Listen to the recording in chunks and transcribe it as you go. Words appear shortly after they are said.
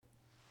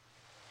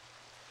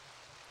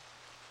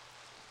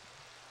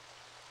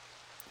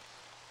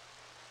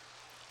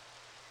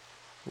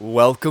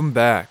Welcome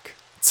back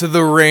to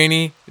the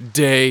Rainy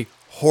Day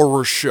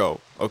Horror Show,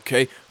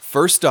 okay?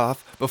 First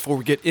off, before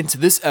we get into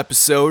this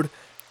episode,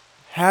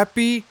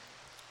 happy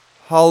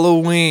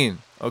Halloween,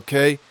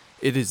 okay?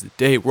 It is the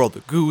day where all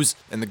the ghouls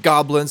and the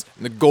goblins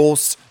and the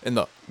ghosts and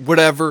the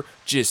whatever,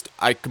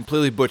 I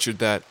completely butchered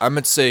that. I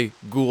meant to say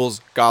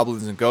ghouls,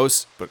 goblins, and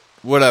ghosts, but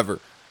whatever.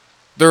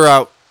 They're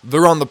out.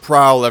 They're on the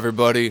prowl,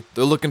 everybody.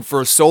 They're looking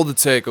for a soul to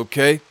take,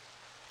 okay?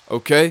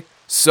 Okay?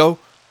 So,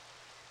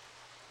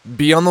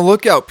 be on the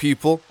lookout,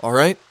 people,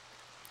 alright?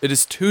 It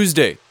is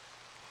Tuesday.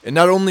 And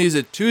not only is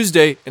it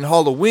Tuesday and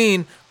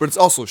Halloween, but it's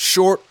also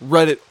Short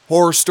Reddit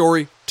Horror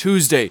Story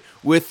Tuesday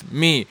with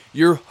me,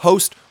 your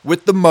host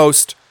with the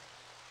most,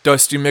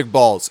 Dusty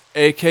McBalls,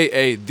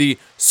 aka the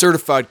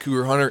Certified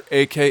Cougar Hunter,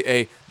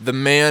 aka the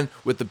man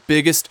with the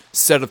biggest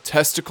set of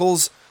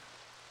testicles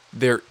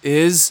there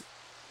is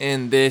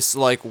in this,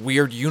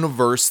 weird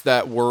universe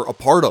that we're a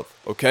part of,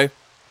 okay?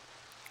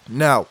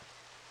 Now,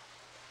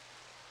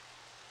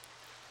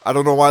 I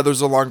don't know why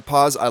there's a long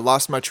pause. I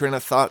lost my train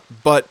of thought,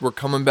 but we're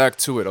coming back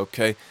to it,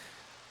 okay?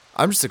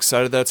 I'm just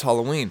excited that it's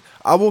Halloween.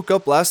 I woke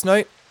up last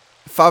night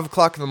at 5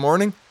 o'clock in the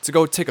morning to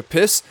go take a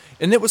piss,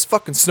 and it was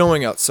fucking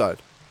snowing outside.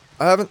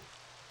 And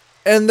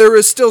there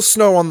is still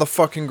snow on the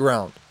fucking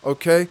ground,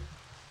 okay?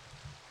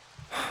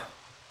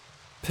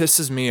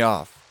 Pisses me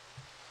off.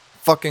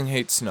 Fucking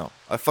hate snow.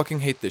 I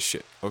fucking hate this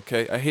shit,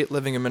 okay? I hate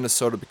living in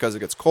Minnesota because it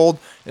gets cold,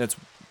 and it's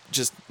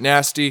just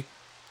nasty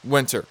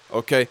winter,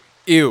 okay?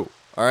 Ew,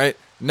 alright?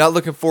 Not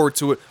looking forward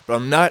to it, but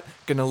I'm not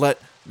gonna let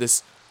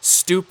this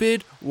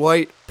stupid,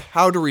 white,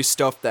 powdery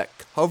stuff that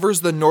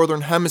covers the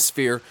northern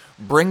hemisphere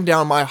bring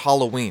down my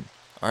Halloween,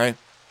 alright?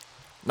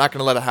 Not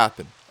gonna let it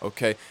happen,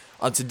 okay?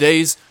 On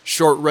today's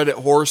Short Reddit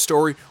Horror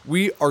Story,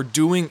 we are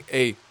doing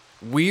a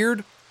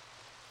weird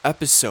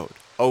episode.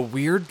 A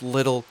weird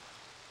little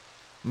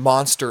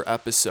monster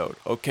episode,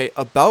 okay?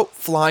 About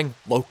flying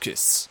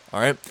locusts,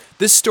 alright?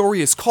 This story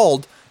is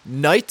called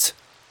Night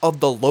of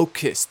the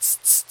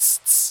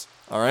Locusts,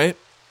 alright?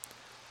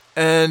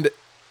 And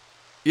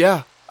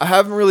yeah, I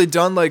haven't really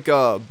done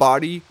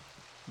body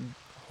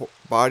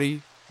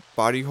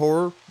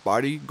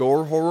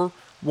gore horror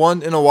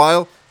one in a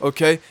while,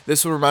 okay?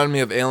 This one reminded me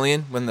of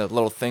Alien when the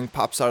little thing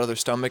pops out of their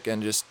stomach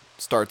and just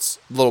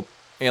little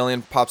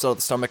alien pops out of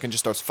the stomach and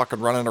just starts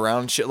fucking running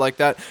around and shit like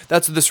that.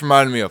 That's what this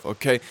reminded me of,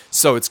 okay?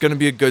 So it's gonna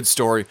be a good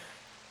story.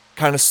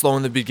 Kind of slow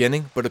in the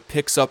beginning, but it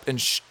picks up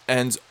and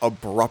ends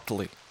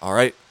abruptly,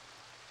 alright?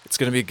 It's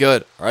going to be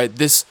good, alright?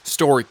 This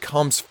story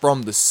comes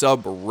from the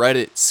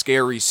subreddit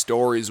Scary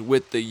Stories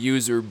with the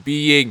user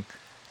being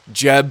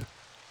Jeb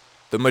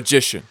the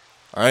Magician,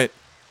 alright?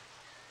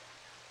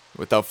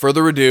 Without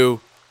further ado,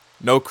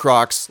 no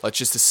crocs, let's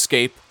just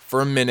escape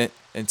for a minute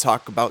and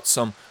talk about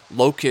some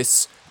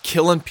locusts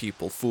killing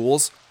people,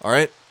 fools,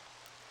 alright?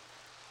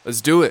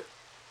 Let's do it,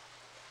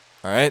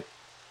 alright?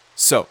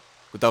 So,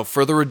 without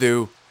further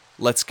ado,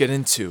 let's get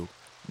into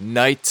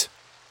Night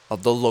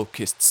of the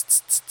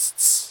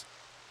Locusts.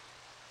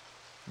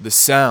 The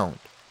sound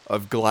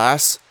of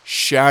glass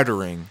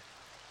shattering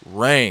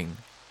rang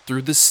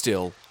through the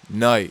still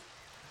night.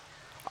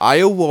 I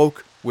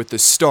awoke with a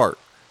start,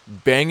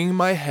 banging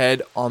my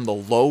head on the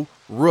low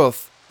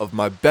roof of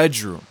my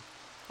bedroom.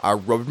 I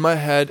rubbed my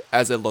head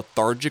as I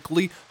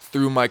lethargically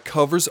threw my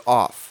covers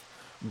off.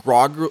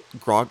 What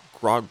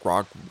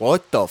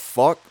the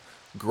fuck?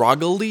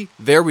 Groggily,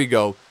 there we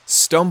go,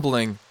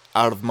 stumbling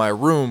out of my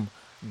room,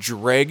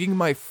 dragging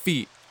my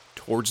feet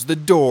towards the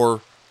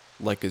door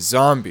like a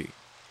zombie.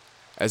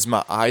 As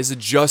my eyes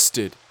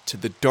adjusted to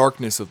the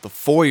darkness of the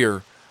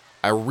foyer,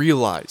 I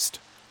realized,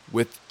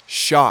 with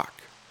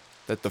shock,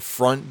 that the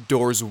front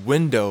door's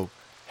window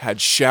had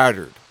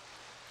shattered.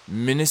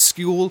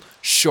 Minuscule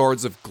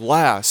shards of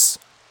glass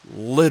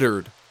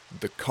littered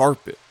the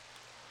carpet.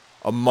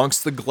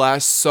 Amongst the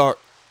glass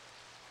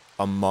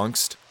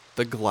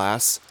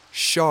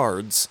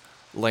shards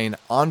lay an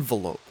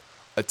envelope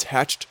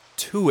attached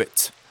to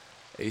it,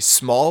 a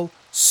small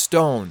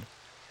stone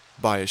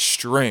by a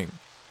string.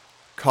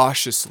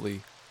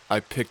 Cautiously, I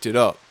picked it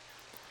up,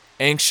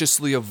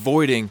 anxiously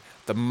avoiding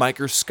the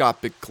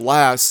microscopic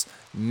glass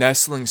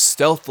nestling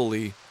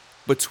stealthily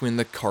between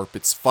the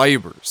carpet's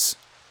fibers.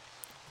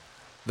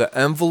 The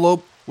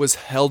envelope was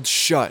held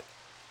shut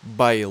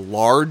by a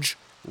large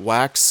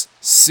wax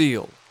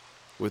seal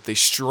with a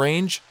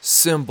strange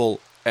symbol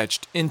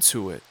etched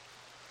into it.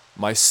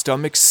 My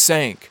stomach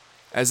sank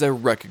as I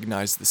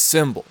recognized the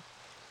symbol.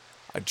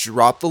 I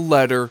dropped the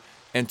letter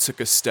and took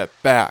a step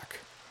back.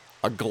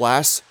 A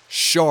glass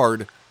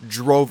shard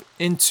drove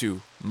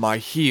into my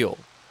heel.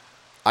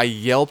 I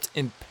yelped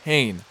in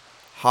pain,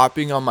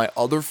 hopping on my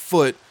other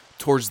foot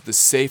towards the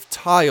safe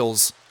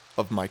tiles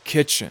of my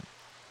kitchen.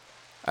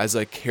 As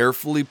I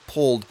carefully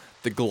pulled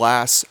the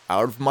glass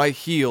out of my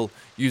heel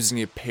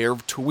using a pair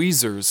of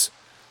tweezers,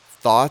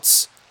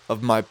 thoughts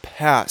of my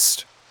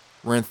past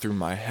ran through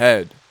my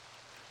head,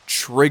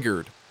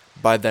 triggered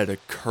by that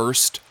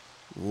accursed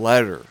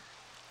letter.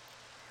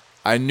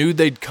 I knew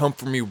they'd come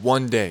for me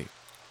one day.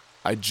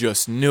 I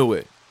just knew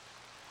it.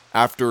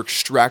 After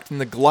extracting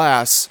the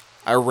glass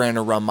I ran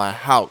around my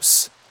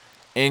house,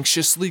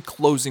 anxiously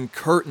closing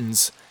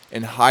curtains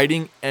and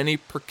hiding any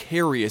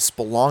precarious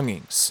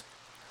belongings.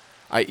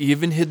 I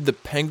even hid the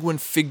penguin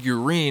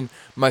figurine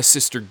my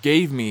sister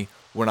gave me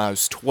when I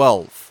was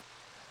 12.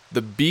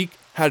 The beak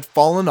had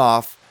fallen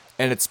off,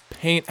 and its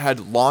paint had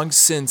long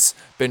since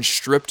been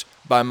stripped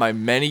by my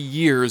many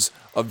years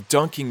of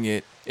dunking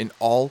it in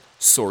all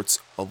sorts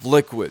of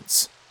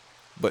liquids.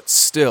 But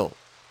still,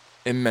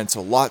 it meant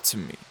a lot to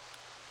me.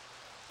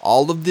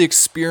 All of the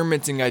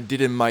experimenting I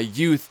did in my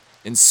youth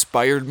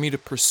inspired me to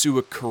pursue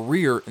a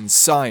career in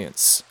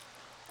science,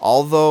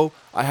 although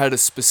I had a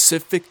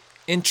specific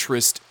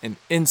interest in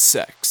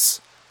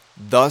insects.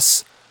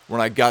 Thus, when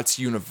I got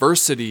to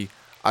university,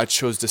 I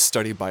chose to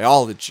study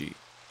biology.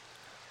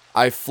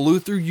 I flew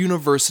through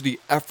university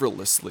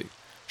effortlessly,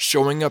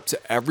 showing up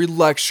to every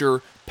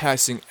lecture,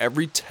 passing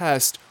every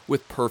test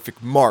with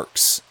perfect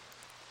marks,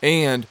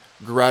 and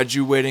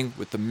graduating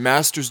with a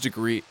master's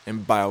degree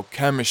in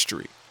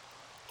biochemistry,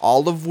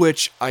 all of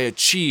which I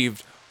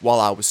achieved while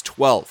I was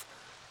 12.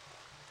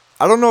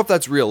 I don't know if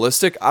that's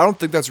realistic. I don't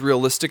think that's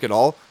realistic at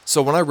all.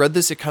 So when I read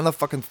this, it kind of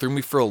fucking threw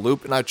me for a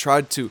loop, and I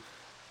tried to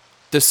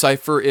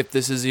decipher if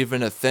this is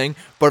even a thing.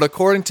 But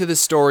according to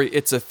this story,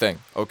 it's a thing,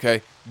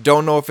 okay?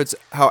 Don't know if it's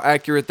how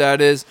accurate that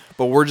is,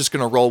 but we're just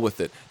going to roll with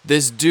it.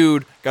 This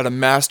dude got a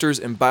master's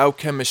in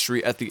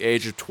biochemistry at the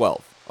age of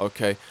 12,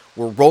 okay?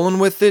 We're rolling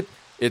with it.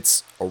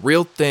 It's a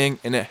real thing,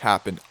 and it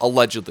happened,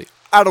 allegedly.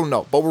 I don't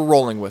know, but we're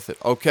rolling with it,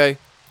 okay?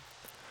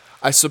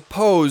 I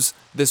suppose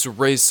this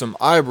raised some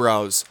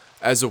eyebrows,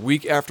 as a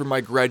week after my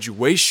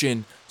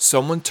graduation,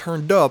 someone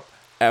turned up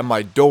at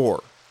my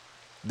door.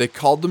 They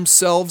called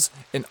themselves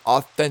an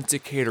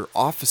authenticator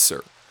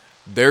officer.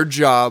 Their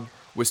job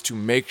was to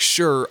make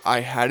sure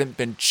I hadn't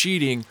been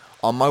cheating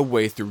on my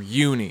way through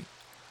uni.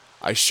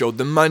 I showed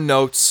them my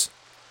notes,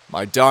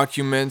 my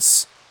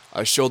documents.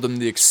 I showed them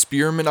the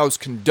experiment I was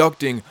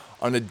conducting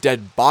on a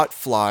dead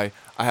botfly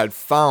I had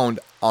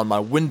found on my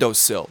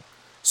windowsill,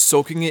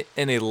 soaking it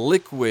in a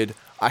liquid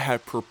I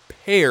had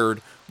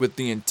prepared with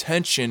the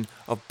intention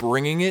of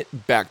bringing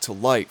it back to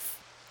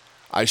life.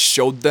 I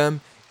showed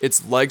them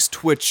its legs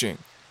twitching,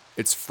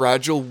 its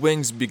fragile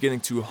wings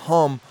beginning to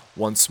hum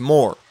once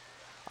more.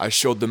 I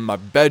showed them my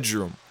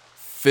bedroom,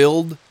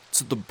 filled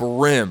to the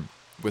brim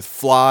with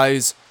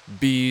flies,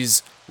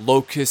 bees,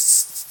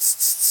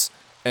 locusts,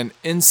 and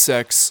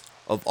insects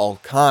of all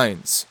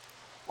kinds,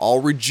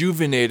 all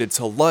rejuvenated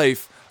to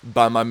life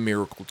by my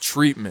miracle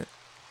treatment.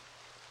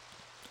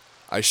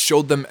 I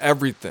showed them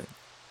everything,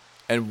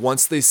 and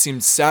once they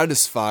seemed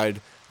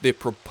satisfied, they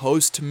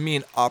proposed to me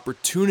an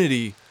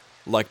opportunity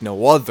like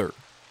no other.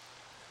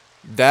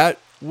 That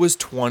was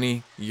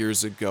 20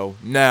 years ago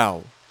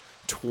now.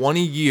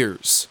 20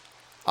 years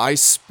I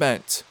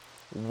spent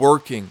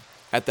working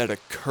at that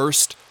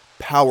accursed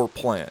power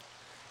plant,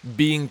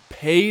 being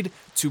paid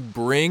to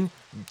bring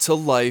to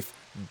life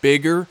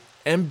bigger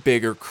and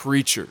bigger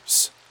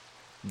creatures.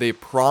 They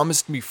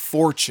promised me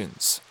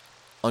fortunes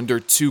under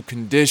two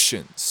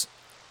conditions.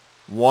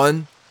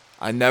 One,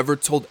 I never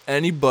told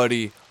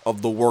anybody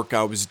of the work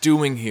I was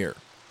doing here.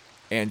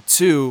 And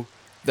two,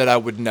 that I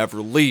would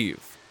never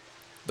leave.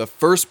 The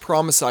first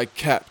promise I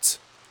kept,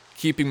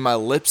 keeping my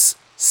lips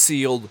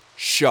sealed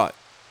shut,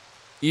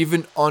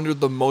 even under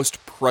the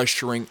most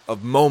pressuring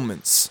of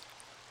moments.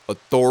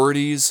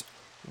 Authorities,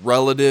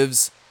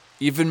 relatives,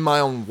 even my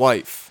own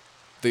wife,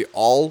 they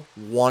all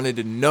wanted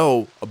to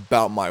know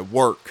about my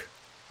work,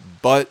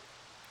 but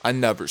I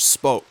never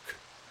spoke.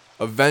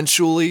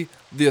 Eventually,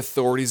 the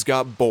authorities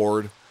got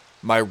bored,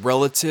 my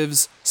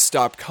relatives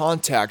stopped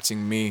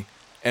contacting me,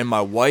 and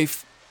my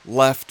wife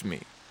left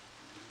me.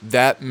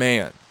 That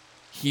man,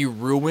 he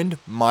ruined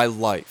my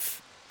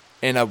life,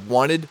 and I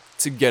wanted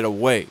to get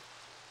away.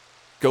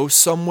 Go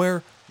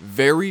somewhere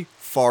very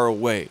far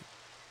away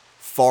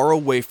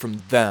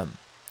from them.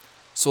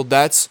 So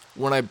that's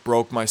when I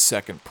broke my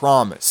second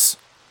promise.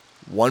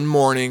 One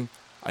morning,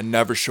 I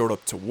never showed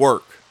up to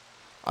work.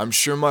 I'm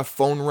sure my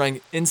phone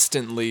rang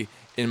instantly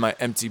in my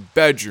empty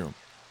bedroom,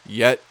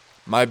 yet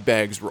my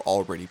bags were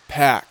already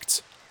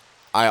packed.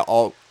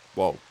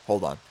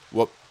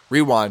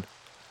 Rewind.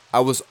 I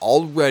was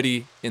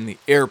already in the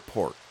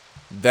airport.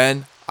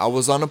 Then I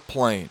was on a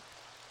plane.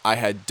 I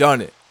had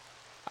done it.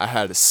 I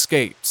had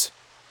escaped.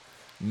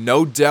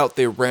 No doubt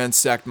they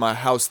ransacked my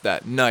house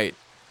that night,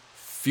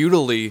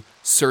 futilely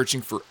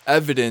searching for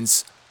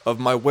evidence of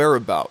my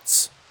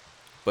whereabouts.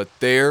 But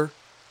there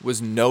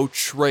was no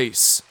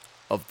trace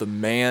of the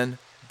man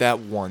that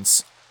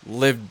once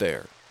lived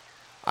there.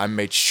 I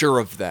made sure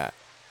of that.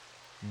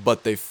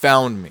 But they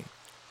found me.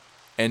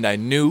 And I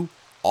knew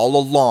all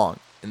along,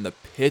 in the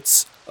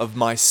pits of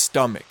my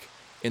stomach,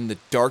 in the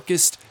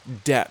darkest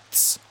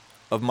depths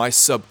of my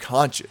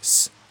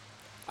subconscious,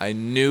 I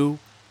knew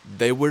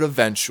they would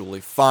eventually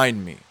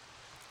find me.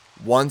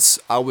 Once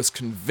I was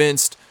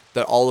convinced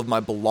that all of my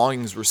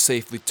belongings were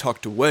safely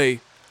tucked away,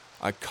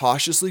 I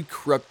cautiously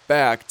crept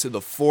back to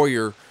the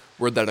foyer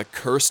where that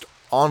accursed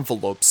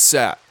envelope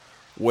sat,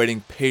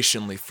 waiting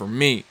patiently for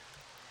me.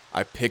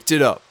 I picked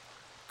it up,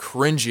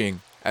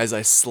 cringing as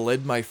I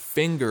slid my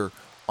finger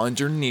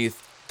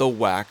underneath the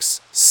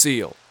wax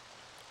seal.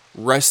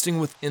 Resting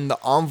within the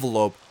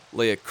envelope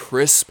lay a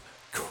crisp,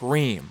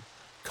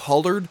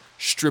 cream-colored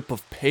strip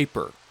of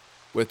paper.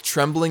 With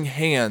trembling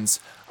hands,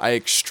 I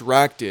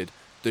extracted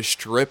the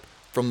strip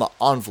from the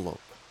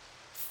envelope.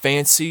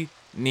 Fancy,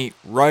 neat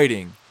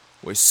writing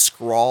was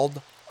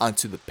scrawled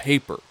onto the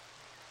paper.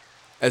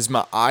 As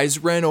my eyes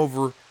ran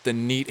over the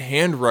neat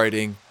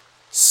handwriting,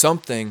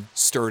 something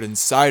stirred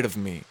inside of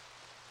me.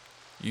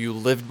 You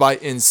lived by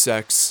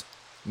insects,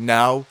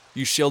 now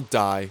you shall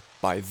die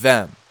by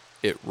them,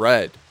 it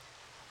read.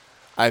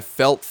 I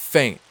felt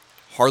faint,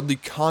 hardly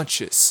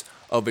conscious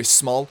of a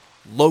small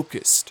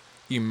locust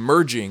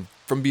emerging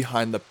from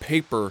behind the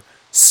paper,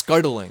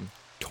 scuttling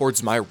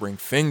towards my ring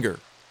finger.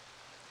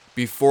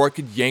 Before I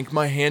could yank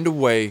my hand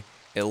away,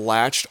 it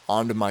latched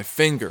onto my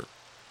finger,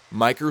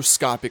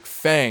 microscopic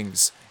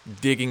fangs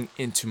digging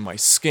into my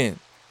skin.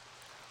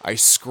 I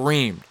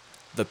screamed.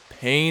 The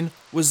pain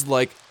was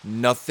like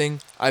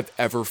nothing I've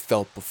ever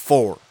felt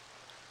before,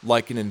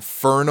 like an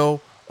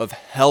inferno of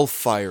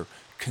hellfire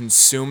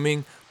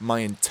consuming my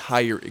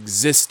entire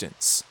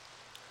existence.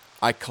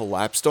 I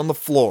collapsed on the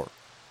floor.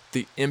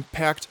 The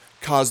impact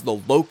caused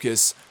the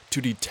locusts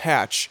to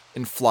detach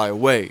and fly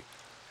away.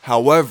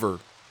 However,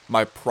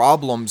 my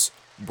problems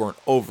weren't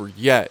over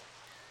yet.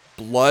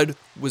 Blood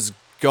was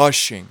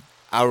gushing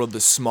out of the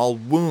small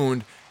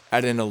wound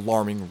at an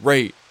alarming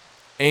rate,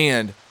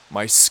 and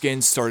my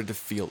skin started to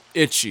feel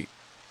itchy.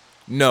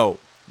 No,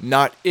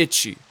 not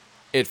itchy.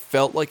 It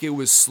felt like it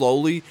was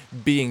slowly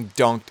being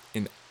dunked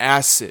in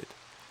acid,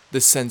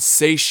 the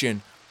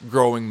sensation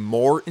growing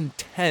more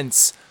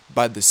intense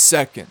by the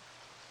second.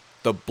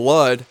 The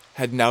blood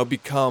had now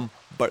become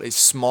but a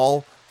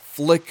small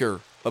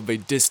flicker of a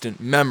distant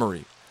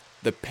memory.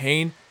 The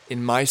pain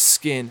in my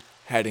skin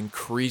had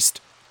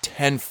increased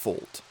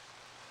tenfold.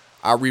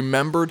 I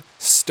remembered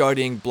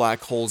studying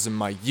black holes in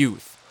my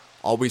youth,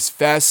 always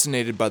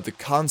fascinated by the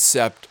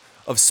concept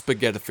of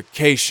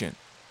spaghettification.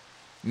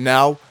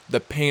 Now, the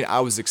pain I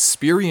was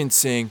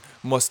experiencing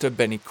must have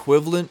been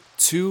equivalent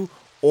to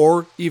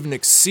or even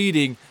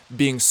exceeding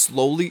being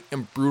slowly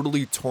and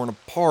brutally torn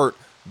apart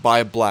by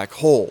a black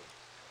hole.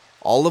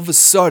 All of a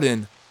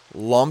sudden,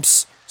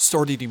 lumps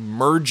started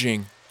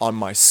emerging on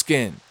my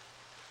skin.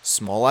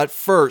 Small at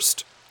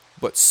first,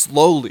 but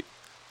slowly,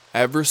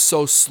 ever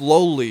so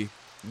slowly,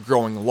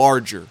 growing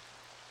larger.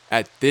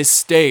 At this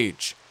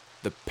stage,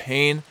 the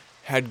pain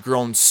had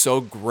grown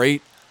so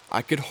great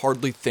I could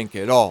hardly think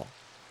at all.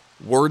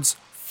 Words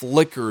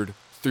flickered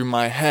through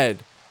my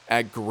head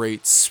at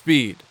great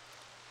speed.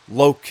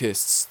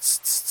 Locusts,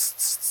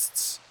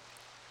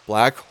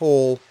 black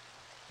hole,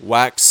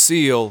 wax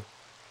seal,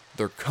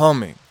 they're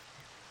coming.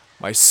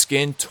 My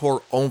skin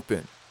tore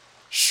open.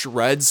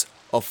 Shreds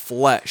of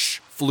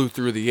flesh flew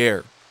through the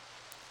air,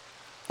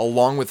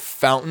 along with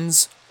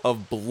fountains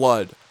of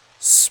blood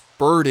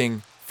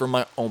spurting from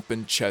my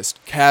open chest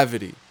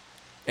cavity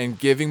and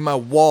giving my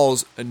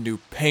walls a new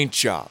paint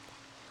job.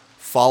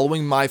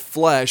 Following my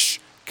flesh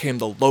came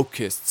the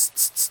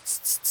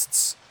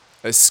locusts,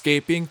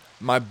 escaping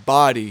my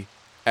body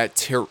at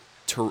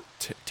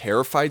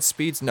terrified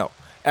speeds? No,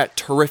 at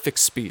terrific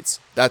speeds.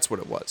 That's what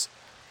it was.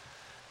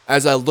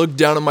 As I looked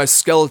down at my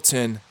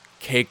skeleton,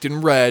 caked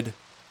in red,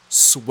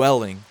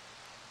 swelling,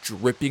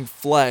 dripping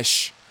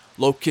flesh,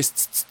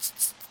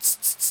 locusts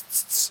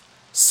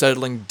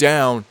settling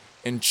down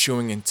and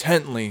chewing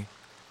intently,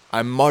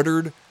 I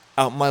muttered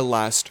out my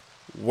last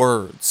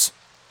words.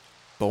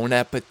 Bon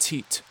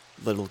appetit,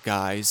 little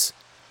guys.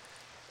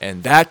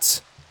 And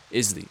that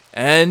is the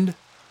end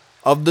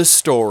of the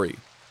story.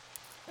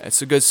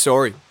 It's a good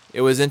story.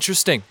 It was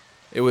interesting.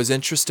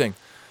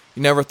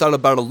 You never thought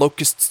about a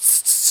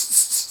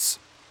locust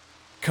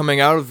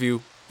coming out of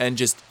you and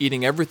just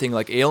eating everything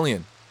like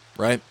Alien,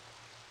 right?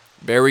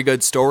 Very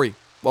good story.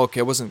 Well,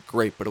 okay, it wasn't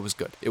great, but it was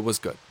good.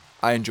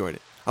 I enjoyed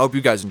it. I hope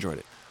you guys enjoyed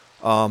it.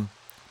 But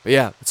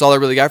yeah, that's all I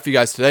really got for you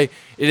guys today.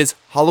 It is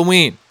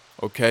Halloween,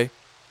 okay?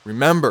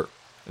 Remember,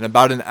 in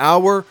about an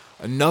hour,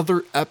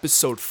 another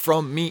episode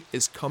from me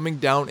is coming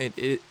down,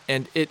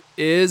 and it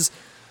is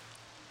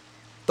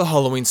the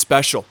Halloween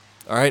special,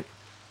 all right?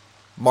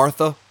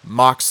 Martha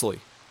Moxley,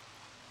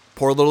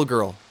 poor little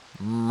girl,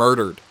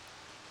 murdered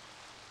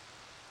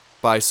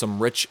by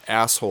some rich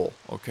asshole,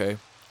 okay?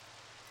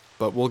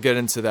 But we'll get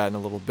into that in a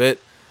little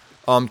bit.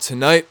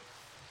 Tonight,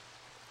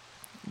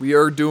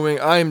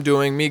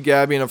 me,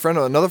 Gabby, and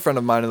another friend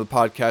of mine in the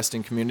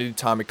podcasting community,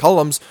 Tommy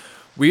Cullums,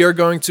 we are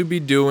going to be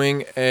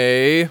doing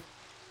a,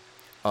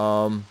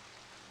 live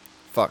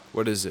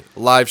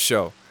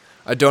show.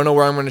 I don't know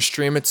where I'm going to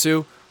stream it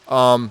to,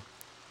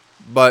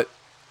 but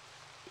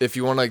if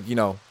you want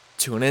to,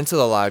 tune into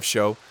the live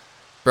show,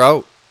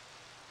 bro,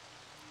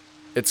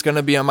 it's going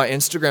to be on my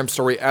Instagram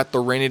story at The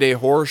Rainy Day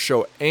Horror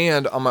Show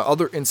and on my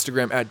other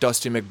Instagram at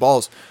Dusty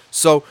McBalls.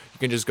 So you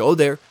can just go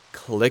there,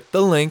 click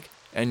the link,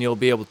 and you'll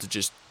be able to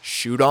just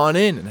shoot on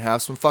in and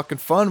have some fucking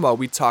fun while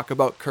we talk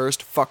about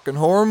cursed fucking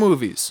horror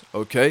movies,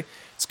 okay?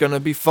 It's going to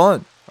be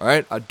fun, all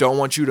right? I don't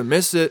want you to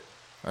miss it,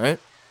 all right?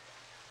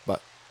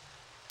 But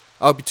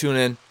I hope you tune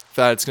in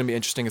for that. It's going to be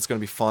interesting. It's going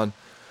to be fun.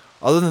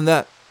 Other than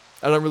that,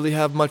 I don't really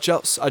have much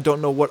else. I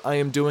don't know what I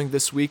am doing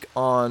this week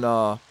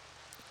on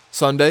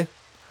Sunday.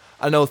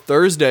 I know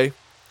Thursday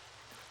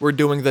we're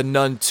doing The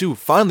Nun 2.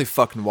 Finally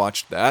fucking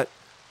watched that.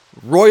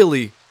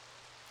 Royally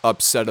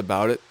upset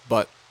about it,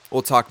 but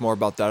we'll talk more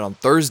about that on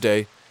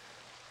Thursday.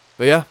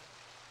 But yeah,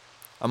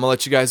 I'm going to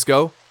let you guys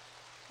go.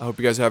 I hope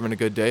you guys are having a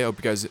good day. I hope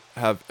you guys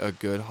have a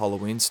good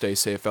Halloween. Stay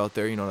safe out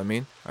there, you know what I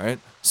mean? All right?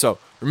 So,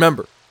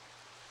 remember,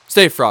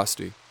 stay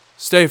frosty,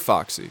 stay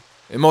foxy,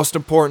 and most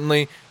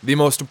importantly, the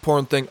most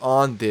important thing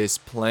on this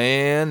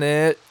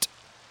planet,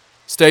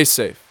 stay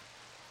safe.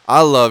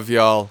 I love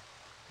y'all.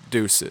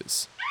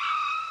 Deuces.